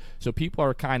afterthought. So people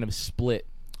are kind of split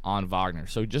on Wagner.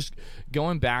 So just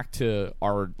going back to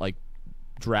our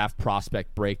draft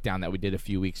prospect breakdown that we did a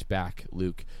few weeks back,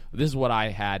 Luke, this is what I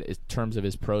had in terms of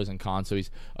his pros and cons. So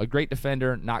he's a great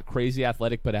defender, not crazy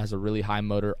athletic, but has a really high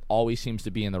motor, always seems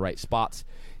to be in the right spots.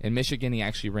 In Michigan, he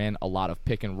actually ran a lot of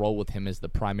pick and roll with him as the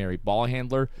primary ball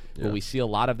handler. Yeah. But we see a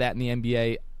lot of that in the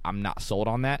NBA. I'm not sold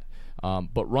on that.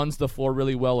 But runs the floor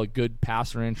really well, a good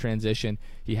passer in transition.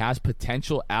 He has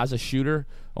potential as a shooter.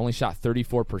 Only shot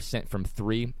 34% from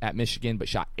 3 at Michigan, but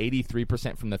shot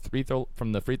 83% from the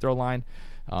free throw line.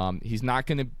 He's not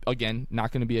going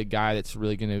to be a guy that's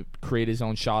really going to create his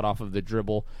own shot off of the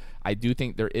dribble. I do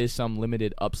think there is some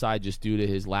limited upside just due to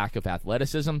his lack of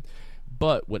athleticism.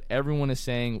 But what everyone is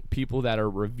saying, people that are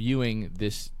reviewing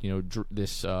this,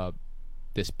 this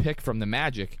pick from the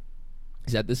Magic,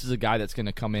 is that this is a guy that's going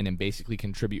to come in and basically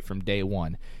contribute from day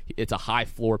one. It's a high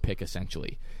floor pick,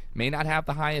 essentially. May not have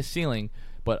the highest ceiling,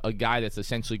 but a guy that's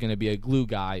essentially going to be a glue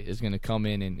guy is going to come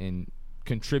in and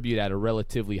contribute at a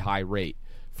relatively high rate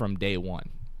from day one.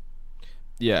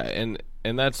 Yeah, and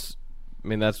that's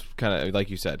kind of like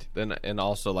you said. And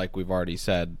also, like we've already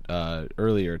said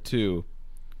earlier too,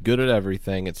 good at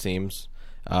everything, it seems.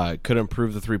 Could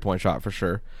improve the three-point shot for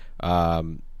sure.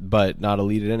 But not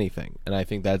elite at anything. And I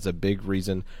think that's a big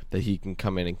reason that he can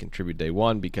come in and contribute day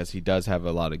one, because he does have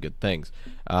a lot of good things.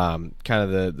 Kind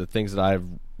of the things that I've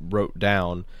wrote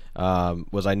down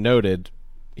was I noted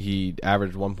he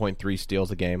averaged 1.3 steals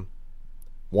a game,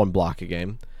 1 block a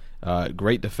game.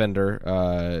 Great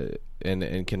defender,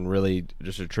 and can really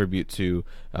just attribute to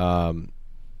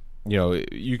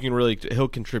he'll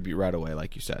contribute right away,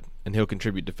 like you said, and he'll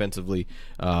contribute defensively.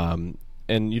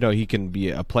 And he can be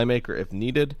a playmaker if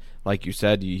needed. Like you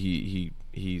said, he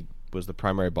was the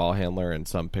primary ball handler in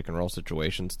some pick and roll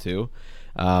situations too.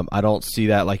 I don't see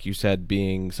that, like you said,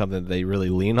 being something that they really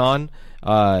lean on.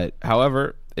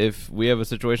 However, if we have a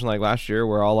situation like last year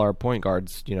where all our point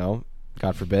guards,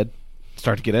 God forbid,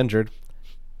 start to get injured,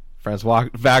 Franz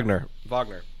Wagner,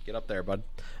 get up there, bud.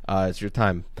 It's your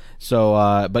time.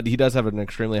 So, but he does have an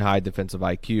extremely high defensive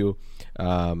IQ.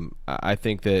 I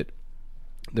think that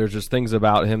there's just things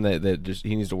about him that just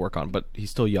he needs to work on, but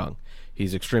he's still young.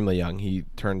 He's extremely young. He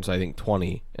turns, I think,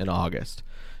 20 in August.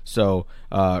 So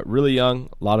really young,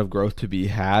 a lot of growth to be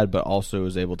had, but also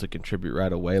is able to contribute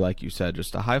right away, like you said,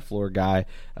 just a high floor guy.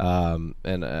 I'm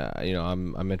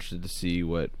interested to see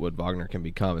what Wagner can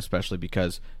become, especially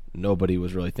because nobody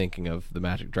was really thinking of the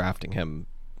Magic drafting him,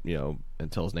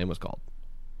 until his name was called.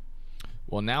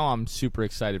 Well, now I'm super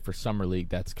excited for Summer League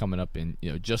that's coming up in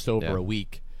just over a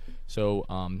week. So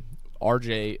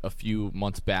RJ a few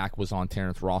months back was on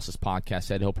Terrence Ross's podcast,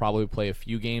 said he'll probably play a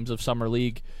few games of Summer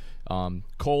League.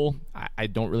 Cole, I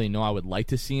don't really know. I would like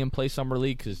to see him play Summer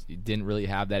League because he didn't really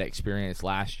have that experience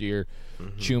last year.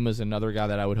 Mm-hmm. Chuma's another guy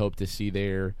that I would hope to see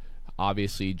there.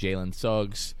 Obviously, Jalen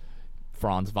Suggs,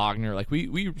 Franz Wagner. Like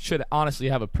we should honestly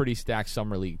have a pretty stacked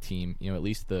Summer League team, at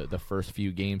least the first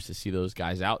few games to see those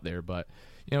guys out there. But,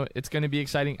 it's going to be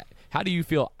exciting. How do you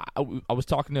feel? I was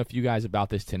talking to a few guys about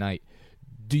this tonight.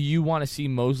 Do you want to see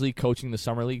Mosley coaching the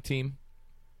Summer League team?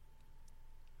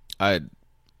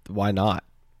 Why not?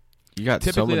 You got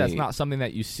typically that's not something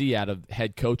that you see out of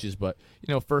head coaches, but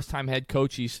first-time head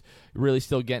coach, he's really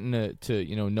still getting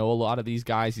to know a lot of these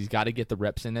guys. He's got to get the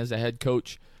reps in as a head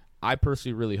coach. I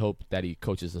personally really hope that he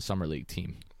coaches the Summer League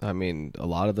team. I mean, a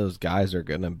lot of those guys are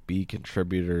going to be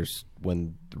contributors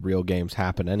when the real games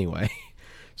happen anyway.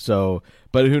 So,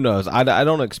 but who knows? I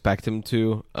don't expect him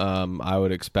to. I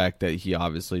would expect that he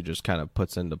obviously just kind of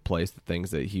puts into place the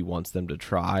things that he wants them to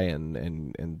try,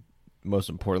 and most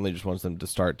importantly, just wants them to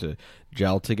start to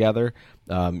gel together,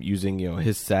 using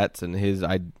his sets and his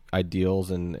ideals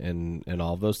and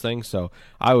all of those things. So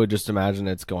I would just imagine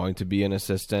it's going to be an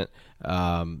assistant.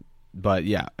 But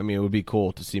yeah, I mean, it would be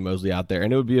cool to see Mosley out there,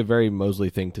 and it would be a very Mosley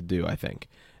thing to do, I think.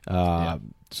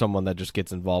 Someone that just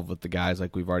gets involved with the guys,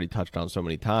 like we've already touched on so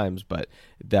many times, but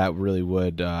that really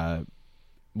wouldn't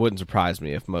surprise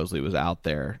me if Mosley was out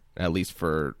there at least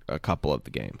for a couple of the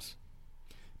games.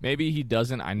 Maybe he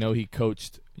doesn't. I know he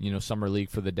coached, summer league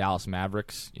for the Dallas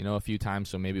Mavericks, a few times.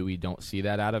 So maybe we don't see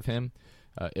that out of him.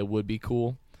 It would be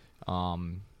cool.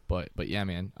 But yeah,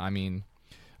 man. I mean,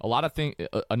 another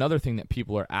thing that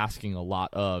people are asking a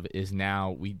lot of is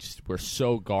now we're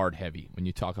so guard heavy when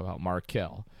you talk about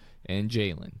Markelle and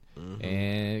Jalen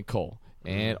and Cole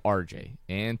and RJ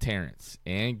and Terrence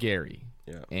and Gary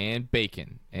and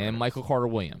Bacon and Michael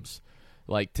Carter-Williams.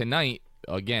 Like tonight,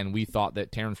 again, we thought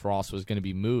that Terrence Ross was going to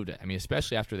be moved. I mean,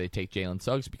 especially after they take Jalen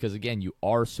Suggs, because again, you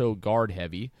are so guard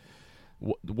heavy.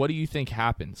 What do you think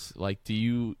happens? Like,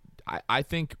 I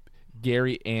think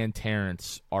Gary and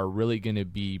Terrence are really going to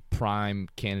be prime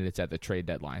candidates at the trade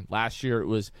deadline. Last year it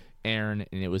was Aaron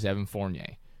and it was Evan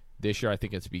Fournier. This year I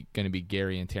think it's going to be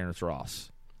Gary and Terrence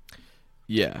Ross.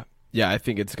 Yeah, I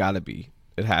think it's got to be.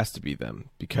 It has to be them,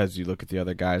 because you look at the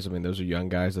other guys. I mean, those are young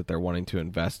guys that they're wanting to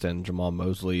invest in. Jamal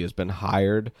Mosley has been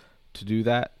hired to do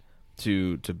that,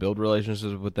 to build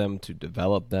relationships with them, to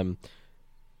develop them.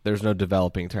 There's no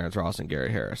developing Terrence Ross and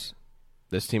Gary Harris.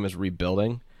 This team is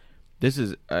rebuilding.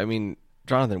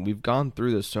 Jonathan, we've gone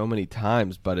through this so many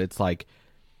times, but it's like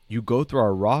you go through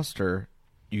our roster,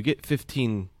 you get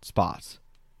 15 spots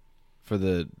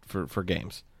for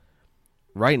games.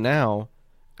 Right now,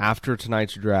 after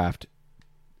tonight's draft,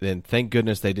 then thank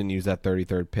goodness they didn't use that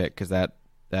 33rd pick, because that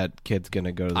kid's going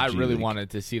to go to the G really League.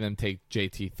 wanted to see them take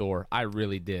JT Thor. I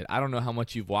really did. I don't know how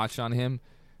much you've watched on him,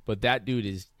 but that dude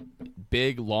is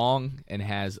big, long, and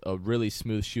has a really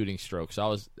smooth shooting stroke.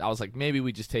 So I was like, maybe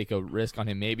we just take a risk on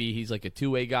him. Maybe he's like a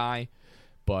two-way guy.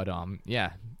 But,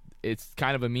 yeah, it's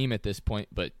kind of a meme at this point.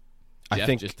 But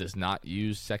Jeff just does not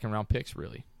use second-round picks,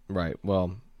 really. Right.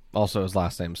 Well, also his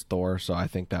last name's Thor, so I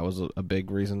think that was a big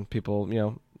reason people,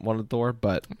 wanted Thor.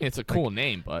 But it's a cool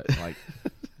name, but, like,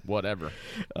 whatever.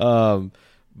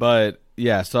 But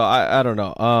yeah, so I don't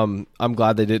know. I'm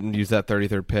glad they didn't use that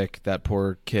 33rd pick. That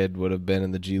poor kid would have been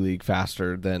in the G League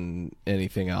faster than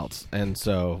anything else. And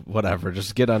so whatever,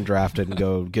 just get undrafted and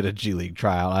go get a G League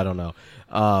tryout. I don't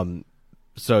know.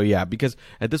 So yeah, because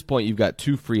at this point you've got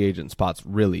 2 free agent spots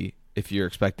really. If you're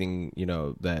expecting,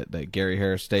 that Gary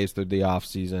Harris stays through the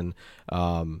offseason.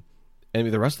 And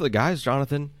the rest of the guys,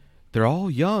 Jonathan, they're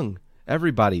all young.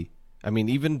 Everybody. I mean,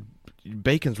 even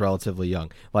Bacon's relatively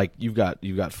young. Like you've got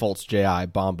Fultz, J.I.,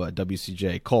 Bamba,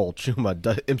 WCJ, Cole, Chuma,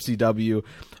 MCW,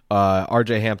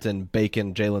 RJ Hampton,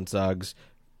 Bacon, Jalen Suggs,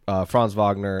 Franz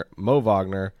Wagner, Mo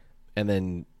Wagner, and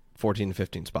then 14 and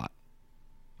 15 spot.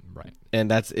 Right. And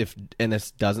that's if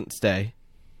Ennis doesn't stay.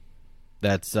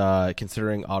 That's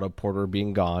considering Otto Porter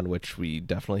being gone, which we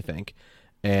definitely think,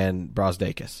 and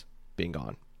Brosdakis being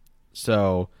gone.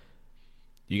 So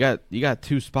you got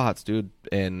 2 spots, dude,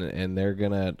 and they're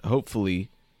gonna hopefully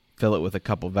fill it with a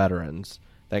couple veterans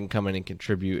that can come in and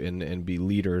contribute and be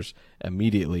leaders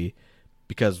immediately.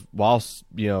 Because whilst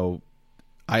besides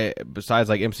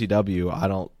like MCW, I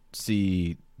don't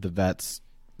see the vets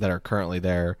that are currently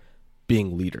there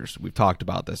being leaders. We've talked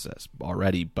about this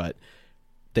already, but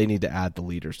they need to add the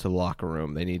leaders to the locker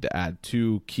room. They need to add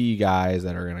 2 key guys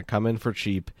that are going to come in for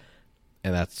cheap,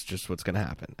 and that's just what's going to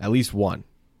happen. At least one.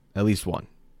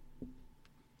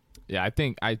 Yeah, I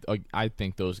think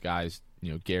those guys,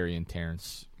 Gary and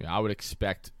Terrence, I would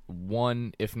expect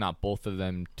one, if not both of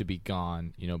them, to be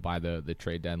gone, by the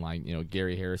trade deadline.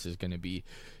 Gary Harris is going to be,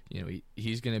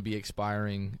 he's going to be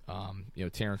expiring.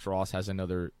 Terrence Ross has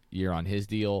another year on his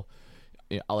deal.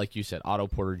 Like you said, Otto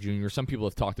Porter Jr. Some people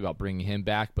have talked about bringing him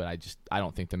back, but I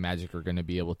don't think the Magic are going to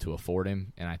be able to afford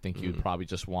him, and I think he would probably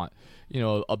just want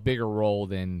a bigger role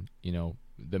than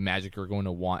the Magic are going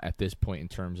to want at this point in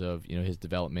terms of his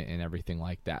development and everything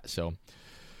like that. So,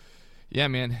 yeah,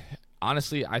 man.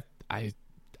 Honestly,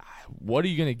 what are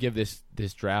you going to give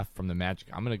this draft from the Magic?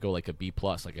 I'm going to go like a B+.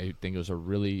 Like I think it was a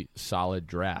really solid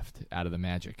draft out of the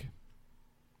Magic.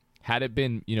 Had it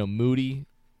been Moody,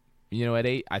 at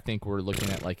 8, I think we're looking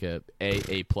at like a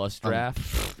plus draft.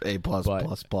 A+++++.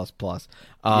 Yeah,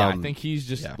 I think he's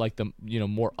just like the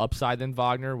more upside than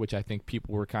Wagner, which I think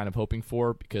people were kind of hoping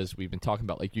for, because we've been talking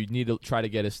about like you need to try to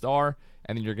get a star,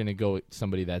 and then you're going to go with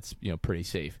somebody that's pretty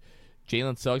safe.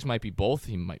 Jalen Suggs might be both.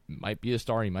 He might be a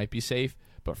star. He might be safe,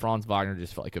 but Franz Wagner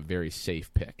just felt like a very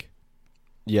safe pick.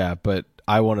 Yeah, but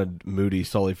I wanted Moody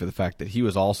solely for the fact that he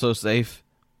was also safe.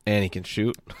 And he can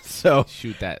shoot, so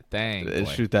shoot that thing. Boy.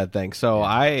 Shoot that thing. So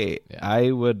yeah.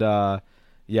 I would, would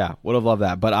have loved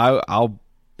that. But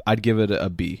I'd give it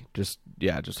a B. Just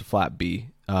a flat B.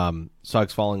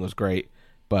 Suggs falling was great,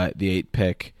 but the 8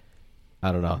 pick,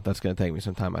 I don't know. That's going to take me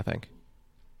some time, I think.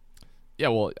 Yeah,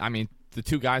 well, I mean, the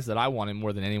 2 guys that I wanted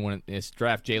more than anyone in this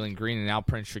draft, Jalen Green and Al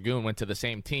Prince Shagun, went to the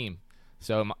same team.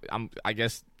 So I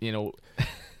guess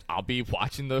I'll be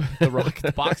watching the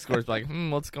Rockets box scores like,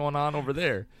 what's going on over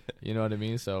there? You know what I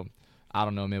mean? So I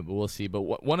don't know, man, but we'll see. But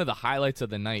one of the highlights of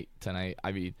the night tonight,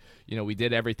 I mean, we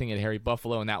did everything at Harry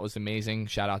Buffalo, and that was amazing.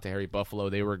 Shout out to Harry Buffalo.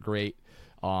 They were great.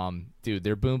 Dude,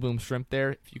 their Boom Boom Shrimp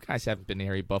there. If you guys haven't been to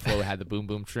Harry Buffalo, had the Boom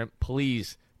Boom Shrimp,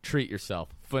 please treat yourself.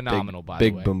 Phenomenal, by the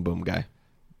way. Big Boom Boom guy.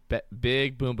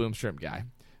 Big Boom Boom Shrimp guy.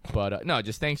 But no,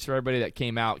 just thanks to everybody that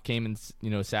came and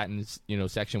sat in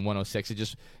section 106. It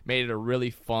just made it a really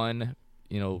fun,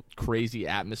 crazy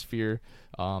atmosphere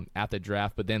at the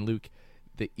draft. But then, Luke,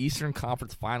 the Eastern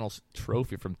Conference Finals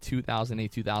trophy from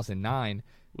 2008-2009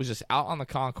 was just out on the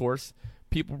concourse.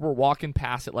 People were walking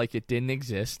past it like it didn't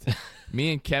exist.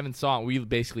 Me and Kevin saw it. We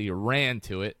basically ran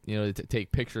to it, to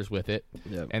take pictures with it.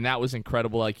 Yep. And that was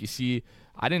incredible. Like, you see,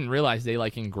 I didn't realize they,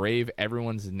 engrave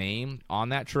everyone's name on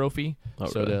that trophy. Oh,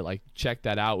 so really? to, check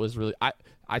that out was really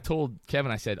 – I told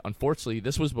Kevin, I said, unfortunately,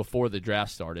 this was before the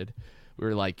draft started. We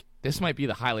were like, this might be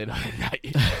the highlight of the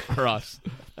night for us,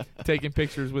 taking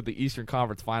pictures with the Eastern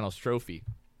Conference Finals trophy.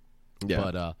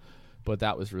 Yeah. But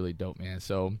that was really dope, man.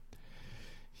 So –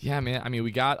 yeah, man. I mean,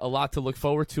 we got a lot to look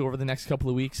forward to over the next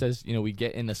couple of weeks as, we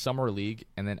get in the Summer League.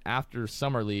 And then after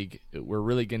Summer League, we're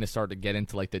really going to start to get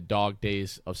into, the dog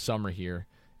days of summer here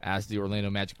as the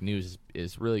Orlando Magic news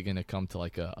is really going to come to,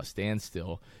 a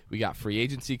standstill. We got free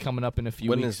agency coming up in a few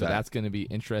weeks, so that's going to be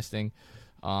interesting.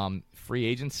 Free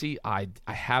agency, I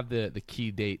have the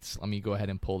key dates. Let me go ahead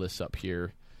and pull this up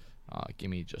here. Give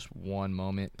me just one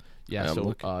moment. Yeah,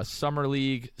 so Summer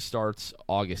League starts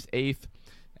August 8th.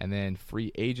 And then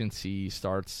free agency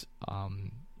starts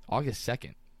August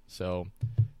 2nd. So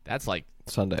that's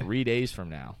Sunday. 3 days from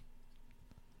now.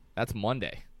 That's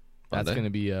Monday. That's going to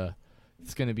be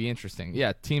it's going to be interesting.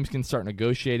 Yeah, teams can start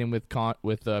negotiating with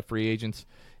free agents,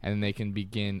 and then they can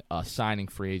begin signing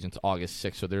free agents August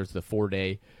 6th. So there's the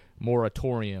 4-day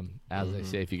moratorium, as they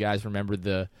say. If you guys remember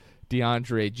the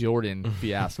DeAndre Jordan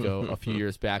fiasco a few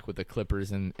years back with the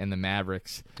Clippers and the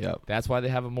Mavericks, that's why they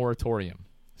have a moratorium.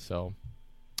 So...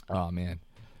 oh, man.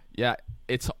 Yeah,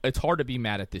 it's hard to be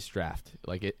mad at this draft.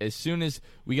 As soon as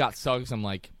we got Suggs, I'm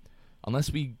like, unless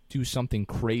we do something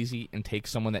crazy and take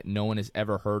someone that no one has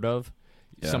ever heard of,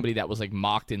 somebody that was,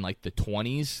 mocked in, the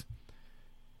 20s,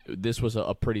 this was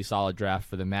a pretty solid draft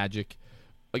for the Magic.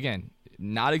 Again,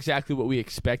 not exactly what we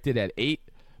expected at 8,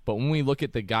 but when we look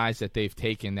at the guys that they've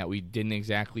taken that we didn't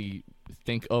exactly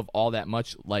think of all that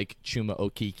much, like Chuma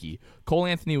Okeke. Cole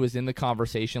Anthony was in the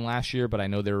conversation last year, but I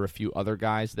know there were a few other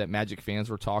guys that Magic fans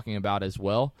were talking about as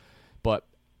well. But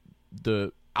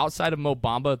outside of Mo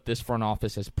Bamba, this front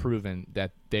office has proven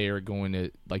that they are going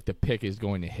to, the pick is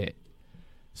going to hit.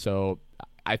 So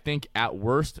I think at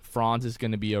worst, Franz is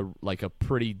going to be a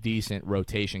pretty decent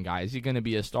rotation guy. Is he going to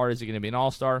be a star? Is he going to be an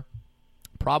all-star?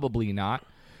 Probably not.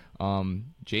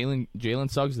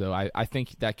 Jalen Suggs, though, I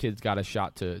think that kid's got a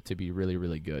shot to be really,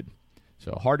 really good.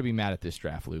 So hard to be mad at this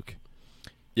draft, Luke.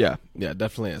 Yeah,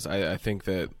 definitely is. I think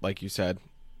that, like you said,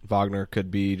 Wagner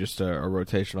could be just a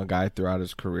rotational guy throughout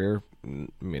his career. I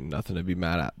mean, nothing to be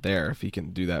mad at there. If he can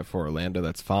do that for Orlando,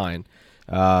 that's fine.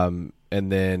 And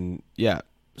then,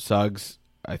 Suggs,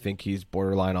 I think he's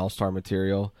borderline all-star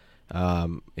material.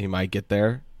 He might get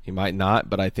there. He might not,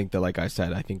 but I think that, like I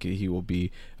said, I think he will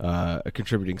be a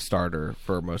contributing starter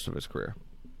for most of his career.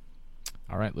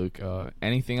 All right, Luke.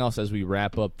 Anything else as we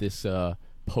wrap up this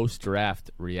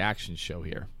post-draft reaction show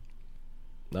here?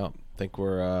 No, think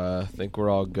we're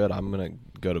all good. I'm gonna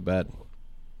go to bed.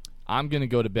 I'm gonna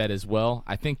go to bed as well.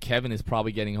 I think Kevin is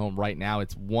probably getting home right now.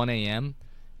 It's 1 a.m.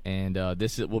 and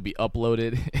this will be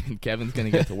uploaded, and Kevin's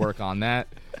gonna get to work on that.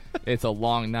 It's a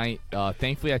long night.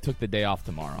 Thankfully, I took the day off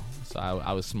tomorrow, so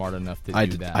I was smart enough to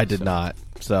do that. I did not.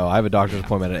 So I have a doctor's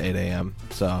appointment at 8 a.m.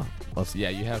 So you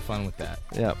have fun with that.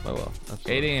 Yeah, I will.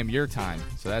 8 a.m. your time,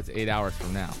 so that's 8 hours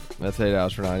from now. That's 8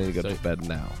 hours from now. I need to go to bed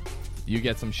now. You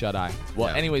get some shut-eye. Well,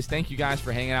 anyways, thank you guys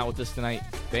for hanging out with us tonight.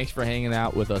 Thanks for hanging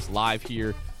out with us live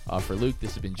here. For Luke,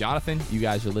 this has been Jonathan. You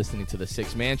guys are listening to The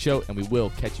Sixth Man Show, and we will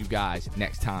catch you guys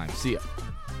next time. See ya.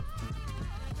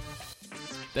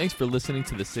 Thanks for listening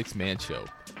to The Sixth Man Show.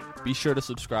 Be sure to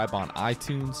subscribe on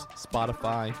iTunes,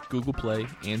 Spotify, Google Play,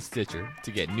 and Stitcher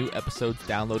to get new episodes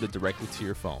downloaded directly to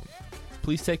your phone.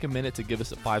 Please take a minute to give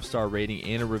us a 5-star rating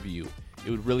and a review.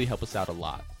 It would really help us out a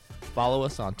lot. Follow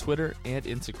us on Twitter and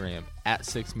Instagram at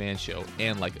Sixth Man Show,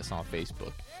 and like us on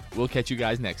Facebook. We'll catch you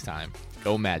guys next time.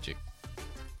 Go Magic.